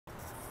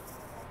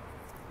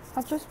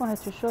I just wanted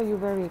to show you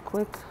very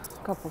quick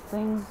couple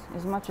things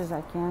as much as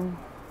I can,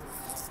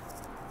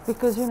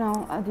 because you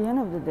know, at the end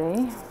of the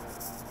day,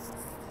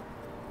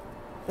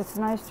 it's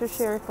nice to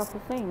share a couple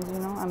things, you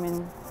know. I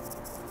mean,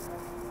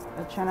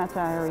 a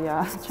Chinatown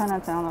area,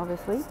 Chinatown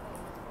obviously,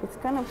 it's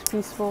kind of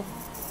peaceful.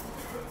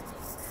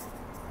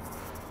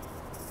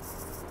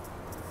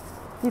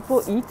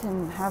 People eat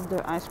and have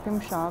their ice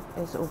cream shop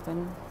is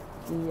open.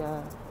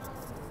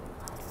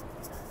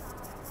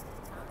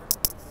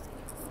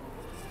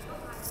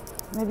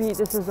 Maybe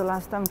this is the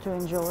last time to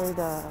enjoy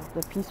the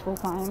peaceful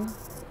time,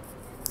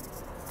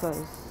 because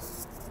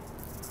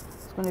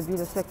it's going to be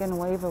the second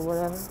wave or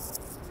whatever.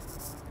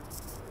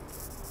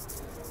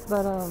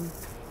 But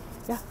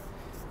yeah,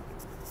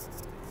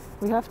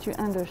 we have to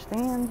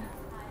understand.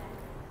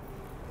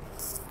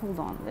 Hold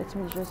on, let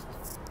me just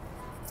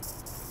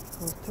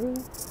go through.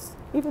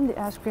 Even the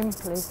ice cream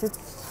place,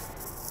 it's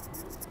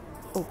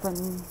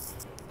open.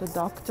 The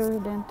doctor,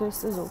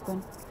 dentist is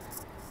open.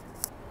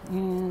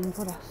 And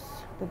what else?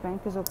 The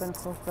bank is open, of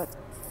course, but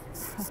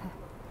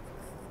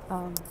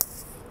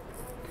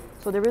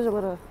so there is a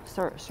little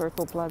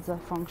Circle Plaza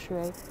feng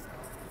shui.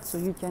 So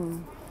you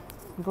can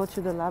go to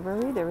the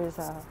library. There is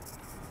a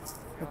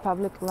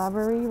public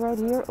library right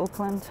here,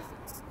 Oakland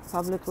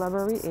Public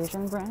Library,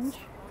 Asian branch.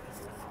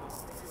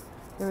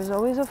 There is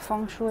always a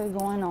feng shui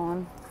going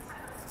on.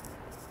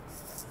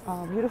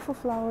 Beautiful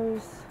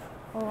flowers.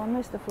 Oh, I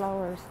miss the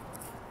flowers.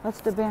 That's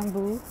the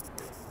bamboo.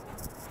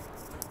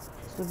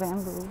 It's the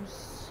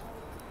bamboos.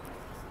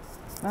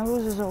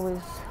 Bamboos is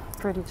always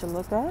pretty to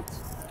look at,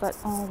 but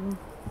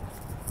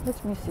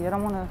let me see. I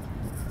don't want to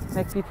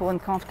make people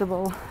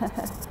uncomfortable.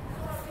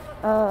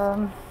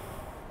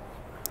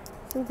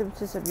 See,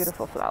 this is a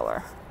beautiful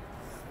flower.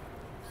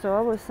 So I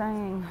was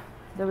saying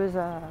there is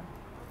a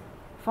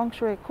feng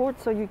shui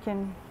court, so you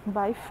can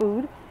buy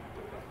food,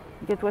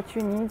 get what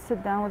you need,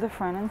 sit down with a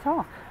friend and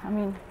talk. I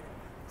mean,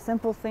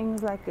 simple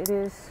things like it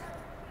is,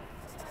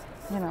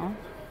 you know.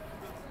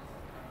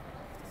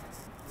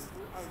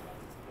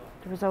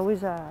 There's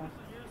always a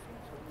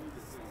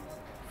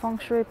feng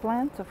shui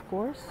plant, of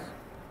course,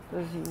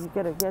 because you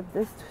gotta get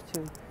this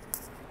to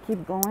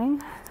keep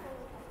going.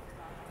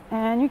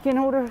 And you can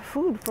order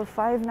food for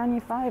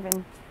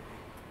 $5.95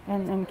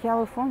 in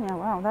California.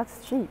 Wow, that's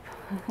cheap.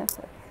 It's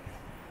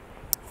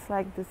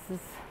like this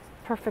is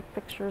perfect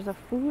pictures of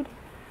food.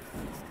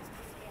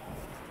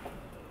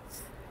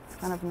 It's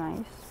kind of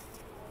nice.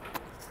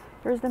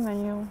 There's the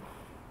menu.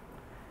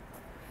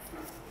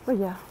 But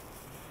yeah,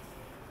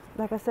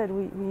 like I said,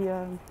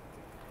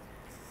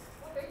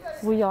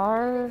 we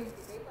are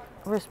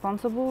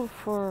responsible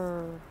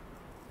for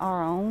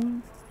our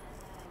own,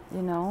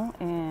 you know,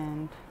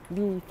 and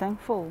be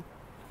thankful.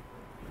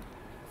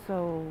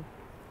 So,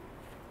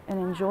 and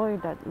enjoy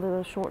that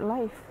little short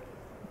life,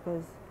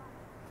 because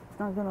it's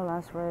not gonna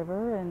last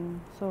forever.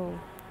 And so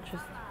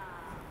just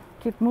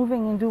keep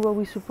moving and do what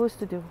we're supposed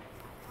to do.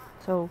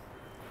 So,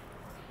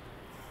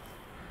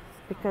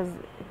 because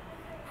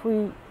if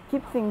we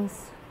keep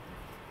things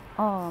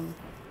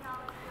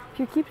if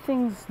you keep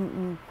things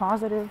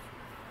positive,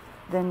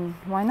 then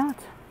why not?